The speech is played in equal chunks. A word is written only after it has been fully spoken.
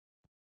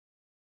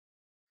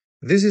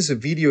This is a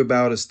video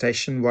about a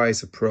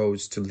station-wise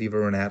approach to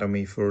liver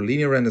anatomy for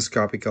linear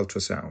endoscopic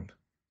ultrasound.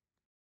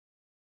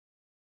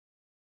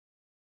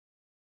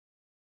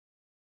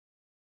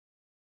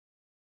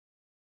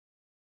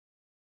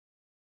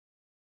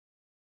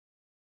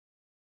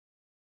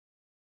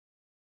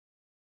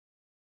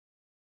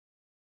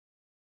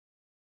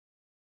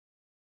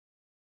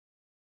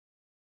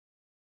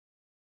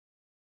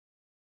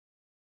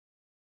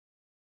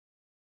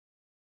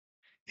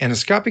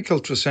 Endoscopic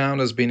ultrasound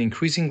has been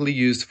increasingly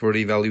used for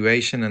the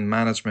evaluation and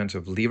management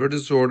of liver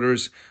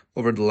disorders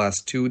over the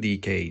last 2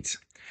 decades,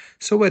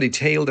 so a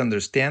detailed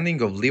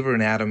understanding of liver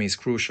anatomy is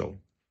crucial.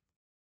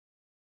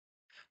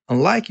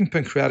 Unlike in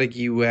pancreatic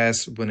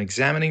EUS, when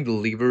examining the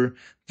liver,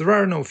 there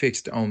are no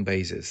fixed home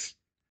bases.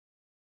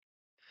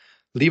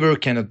 Liver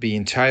cannot be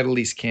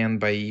entirely scanned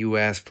by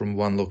EUS from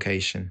one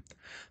location.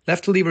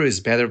 Left liver is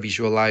better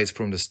visualized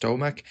from the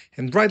stomach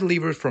and right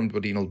liver from the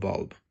duodenal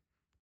bulb.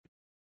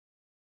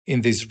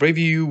 In this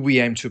review, we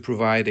aim to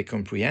provide a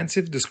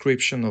comprehensive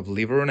description of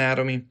liver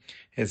anatomy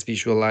as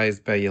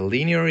visualized by a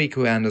linear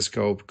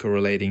echoendoscope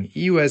correlating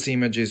EUS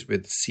images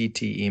with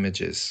CT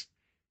images.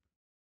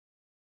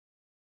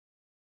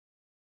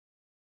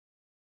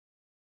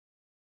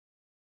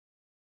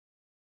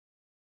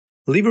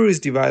 Liver is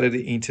divided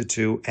into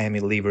two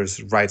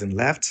hemilivers, right and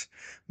left,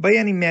 by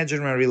an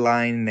imaginary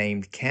line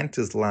named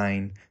Cantus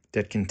line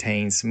that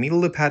contains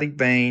middle hepatic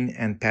vein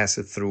and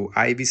passes through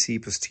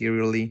IVC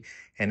posteriorly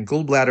and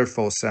gallbladder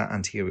fossa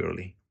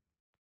anteriorly.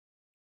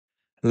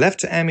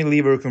 Left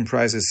hemiliver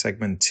comprises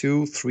segment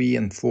 2, 3,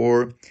 and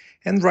 4,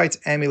 and right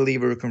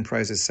hemiliver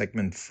comprises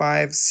segment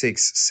 5,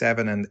 6,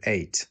 7, and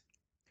 8.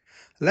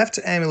 Left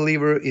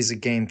hemiliver is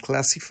again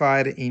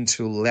classified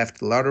into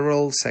left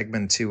lateral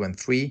segment 2 and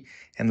 3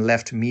 and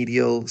left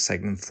medial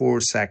segment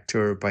 4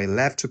 sector by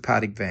left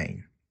hepatic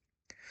vein.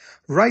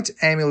 Right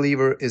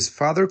hemiliver is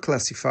further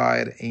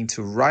classified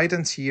into right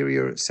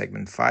anterior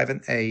segment 5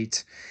 and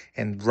 8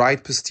 and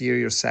right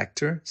posterior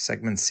sector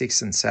segment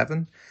 6 and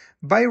 7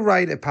 by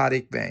right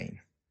hepatic vein.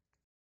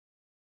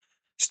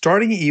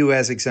 Starting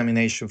EUS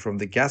examination from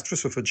the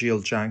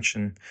gastroesophageal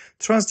junction,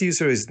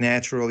 transducer is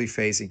naturally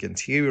facing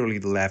anteriorly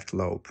the left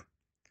lobe.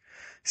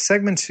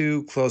 Segment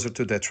 2, closer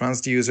to the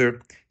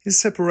transducer, is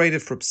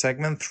separated from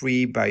segment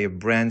 3 by a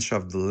branch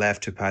of the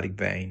left hepatic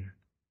vein.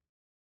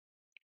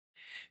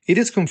 It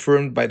is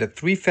confirmed by the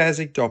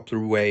triphasic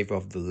Doppler wave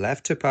of the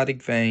left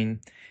hepatic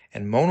vein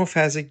and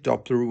monophasic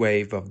Doppler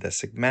wave of the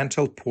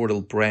segmental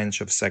portal branch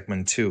of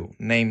segment 2,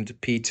 named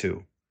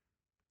P2.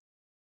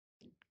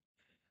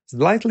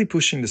 Slightly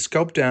pushing the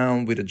scope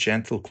down with a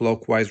gentle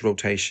clockwise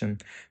rotation,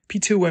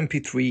 P2 and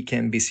P3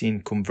 can be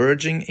seen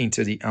converging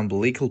into the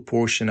umbilical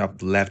portion of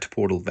the left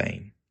portal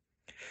vein.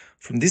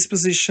 From this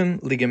position,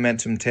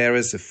 ligamentum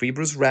teres, a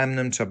fibrous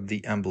remnant of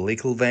the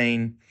umbilical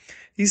vein,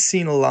 is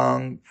seen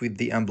along with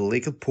the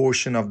umbilical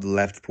portion of the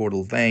left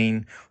portal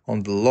vein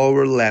on the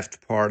lower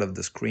left part of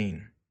the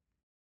screen.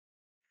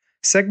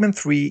 Segment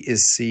 3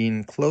 is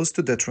seen close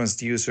to the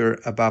transducer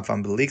above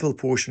umbilical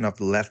portion of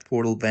the left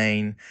portal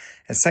vein,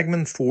 and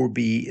segment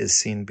 4B is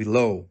seen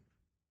below.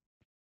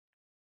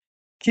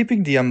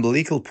 Keeping the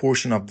umbilical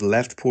portion of the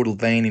left portal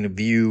vein in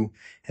view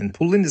and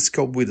pulling the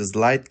scope with a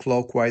slight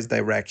clockwise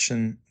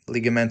direction,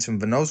 ligamentum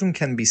venosum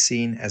can be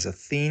seen as a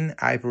thin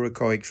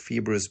hyperechoic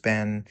fibrous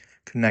band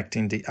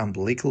connecting the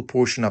umbilical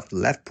portion of the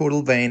left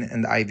portal vein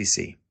and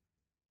IVC.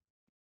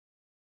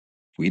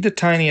 With a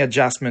tiny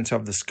adjustment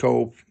of the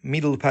scope,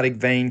 middle hepatic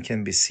vein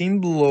can be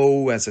seen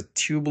below as a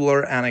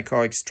tubular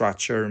anechoic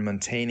structure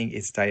maintaining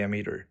its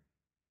diameter.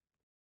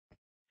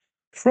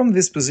 From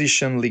this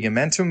position,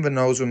 ligamentum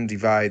venosum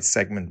divides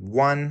segment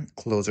 1,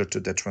 closer to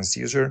the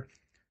transducer,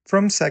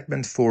 from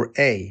segment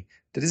 4A,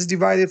 that is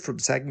divided from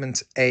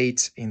segment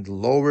 8 in the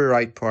lower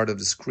right part of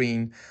the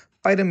screen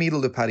by the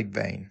middle hepatic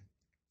vein.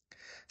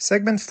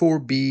 Segment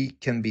 4B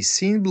can be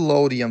seen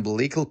below the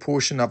umbilical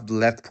portion of the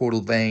left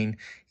portal vein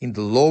in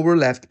the lower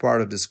left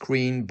part of the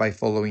screen by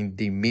following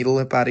the middle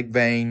hepatic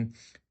vein,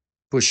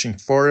 pushing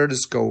further the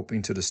scope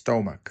into the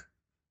stomach.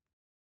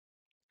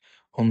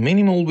 On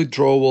minimal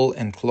withdrawal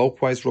and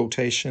clockwise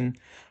rotation,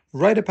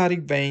 right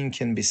hepatic vein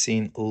can be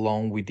seen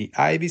along with the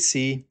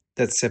IVC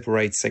that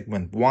separates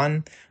segment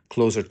 1,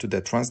 closer to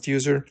the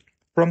transducer,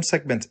 from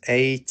segment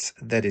 8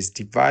 that is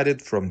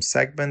divided from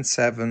segment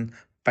 7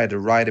 by the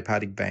right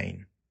hepatic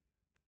vein.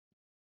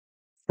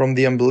 From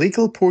the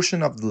umbilical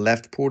portion of the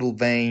left portal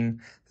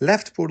vein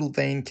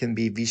can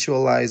be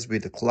visualized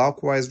with a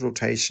clockwise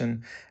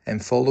rotation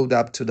and followed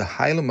up to the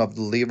hilum of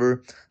the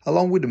liver,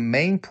 along with the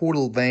main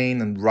portal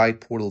vein and right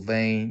portal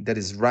vein that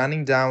is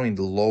running down in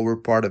the lower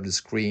part of the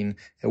screen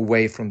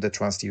away from the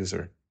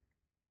transducer.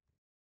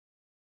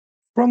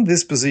 From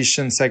this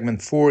position,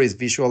 segment 4 is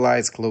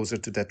visualized closer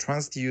to the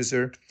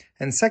transducer,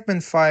 and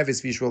segment 5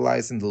 is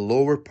visualized in the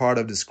lower part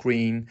of the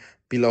screen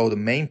below the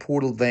main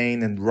portal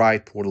vein and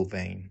right portal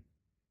vein.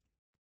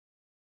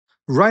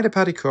 Right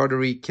hepatic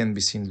artery can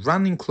be seen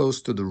running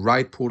close to the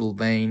right portal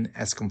vein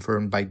as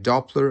confirmed by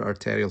Doppler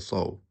arterial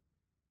flow.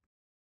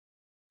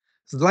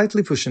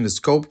 Slightly pushing the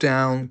scope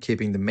down,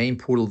 keeping the main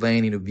portal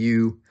vein into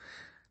view,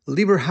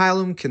 liver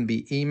hilum can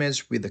be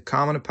imaged with the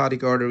common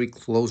hepatic artery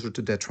closer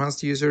to the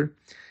transducer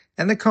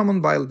and the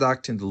common bile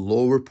duct in the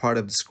lower part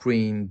of the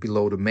screen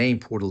below the main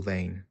portal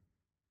vein.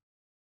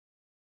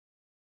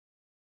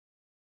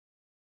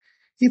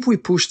 If we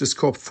push the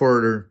scope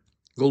further,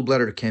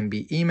 gallbladder can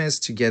be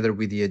imaged together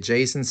with the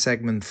adjacent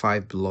segment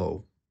 5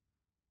 below.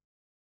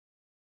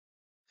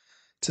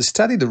 To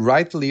study the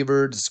right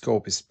liver, the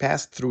scope is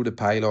passed through the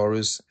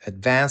pylorus,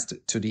 advanced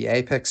to the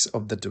apex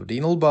of the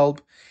duodenal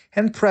bulb,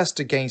 and pressed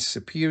against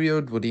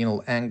superior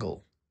duodenal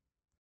angle.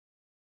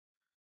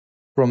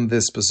 From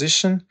this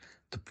position,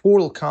 the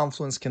portal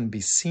confluence can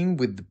be seen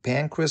with the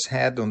pancreas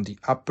head on the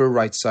upper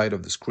right side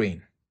of the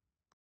screen.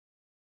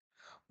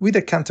 With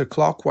a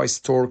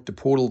counterclockwise torque, the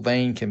portal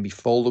vein can be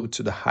followed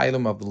to the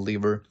hilum of the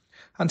liver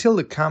until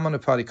the common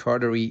hepatic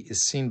artery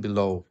is seen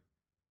below.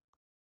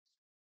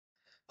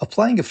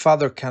 Applying a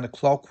further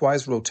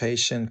counterclockwise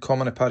rotation,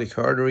 common hepatic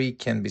artery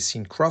can be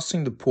seen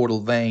crossing the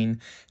portal vein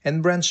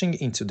and branching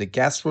into the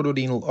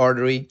gastroduodenal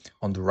artery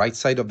on the right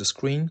side of the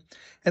screen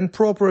and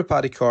proper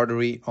hepatic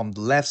artery on the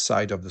left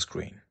side of the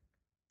screen.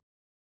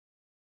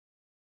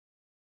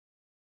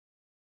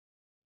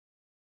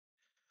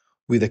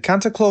 With a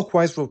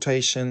counterclockwise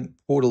rotation,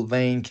 portal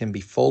vein can be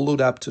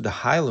followed up to the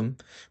hilum,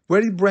 where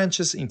it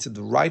branches into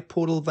the right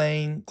portal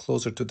vein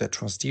closer to the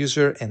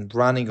transducer and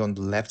running on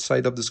the left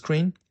side of the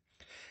screen,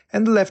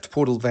 and the left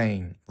portal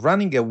vein,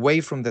 running away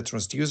from the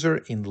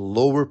transducer in the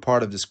lower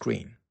part of the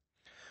screen.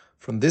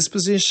 From this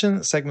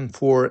position, segment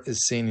 4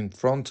 is seen in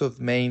front of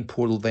main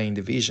portal vein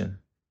division.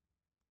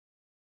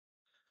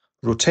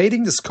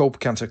 Rotating the scope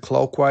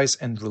counterclockwise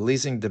and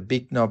releasing the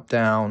big knob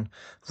down,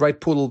 right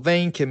portal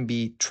vein can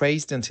be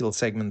traced until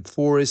segment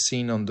 4 is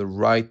seen on the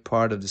right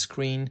part of the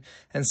screen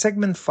and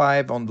segment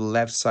 5 on the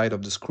left side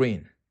of the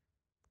screen.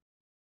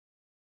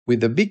 With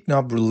the big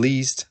knob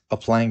released,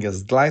 applying a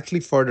slightly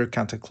further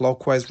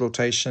counterclockwise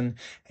rotation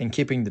and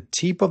keeping the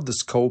tip of the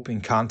scope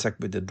in contact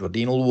with the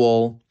duodenal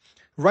wall,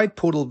 right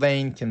portal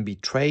vein can be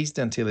traced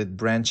until it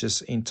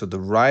branches into the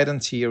right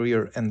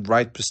anterior and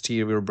right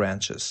posterior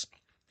branches.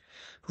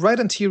 Right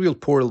anterior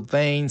portal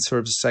vein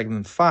serves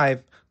segment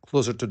 5,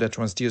 closer to the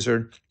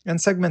transducer,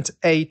 and segment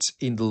 8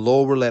 in the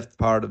lower left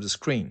part of the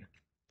screen.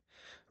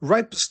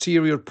 Right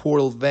posterior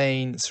portal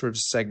vein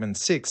serves segment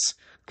 6,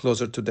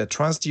 closer to the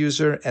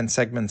transducer, and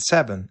segment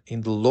 7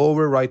 in the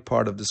lower right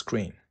part of the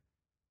screen.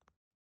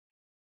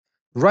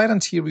 Right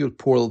anterior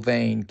portal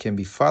vein can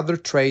be further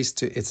traced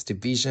to its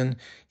division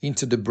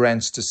into the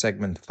branch to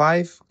segment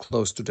 5,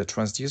 close to the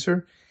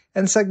transducer,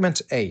 and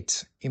segment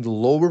 8 in the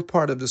lower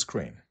part of the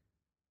screen.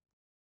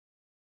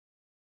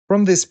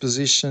 From this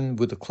position,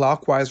 with the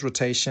clockwise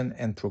rotation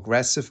and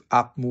progressive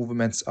up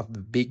movements of the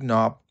big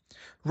knob,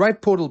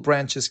 right portal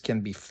branches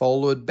can be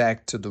followed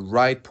back to the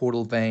right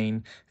portal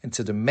vein and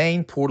to the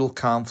main portal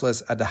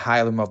confluence at the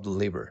hilum of the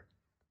liver.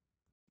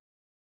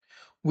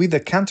 With a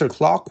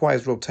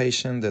counterclockwise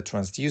rotation, the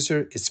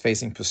transducer is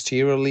facing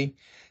posteriorly,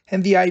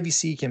 and the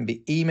IVC can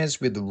be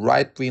imaged with the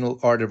right renal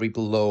artery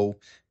below,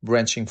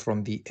 branching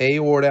from the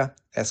aorta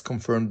as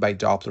confirmed by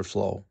Doppler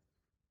flow.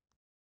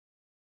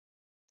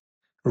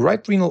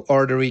 Right renal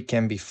artery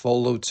can be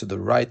followed to the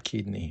right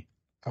kidney,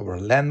 our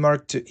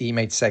landmark to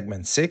image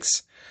segment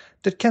 6,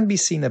 that can be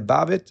seen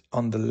above it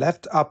on the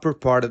left upper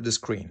part of the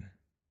screen.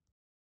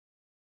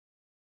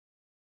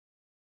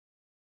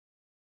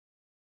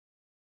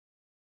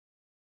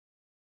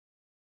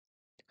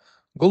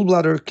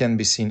 Gallbladder can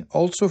be seen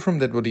also from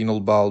the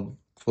duodenal bulb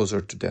closer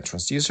to the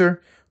transducer,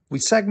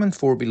 with segment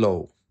 4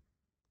 below.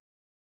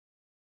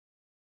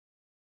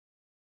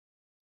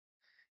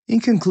 In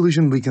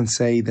conclusion, we can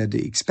say that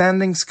the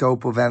expanding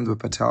scope of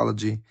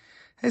endopathology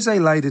has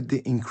highlighted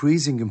the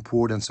increasing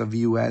importance of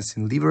EUS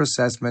in liver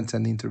assessment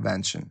and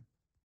intervention.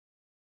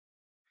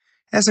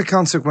 As a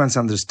consequence,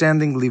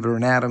 understanding liver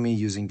anatomy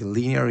using the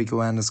linear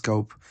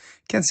echoendoscope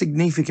can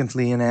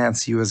significantly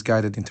enhance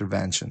EUS-guided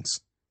interventions.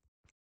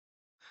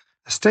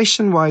 A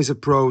station-wise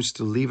approach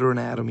to liver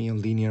anatomy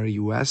on linear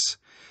EUS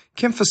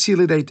can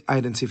facilitate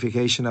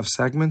identification of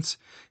segments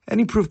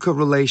and improve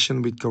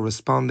correlation with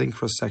corresponding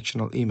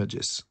cross-sectional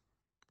images.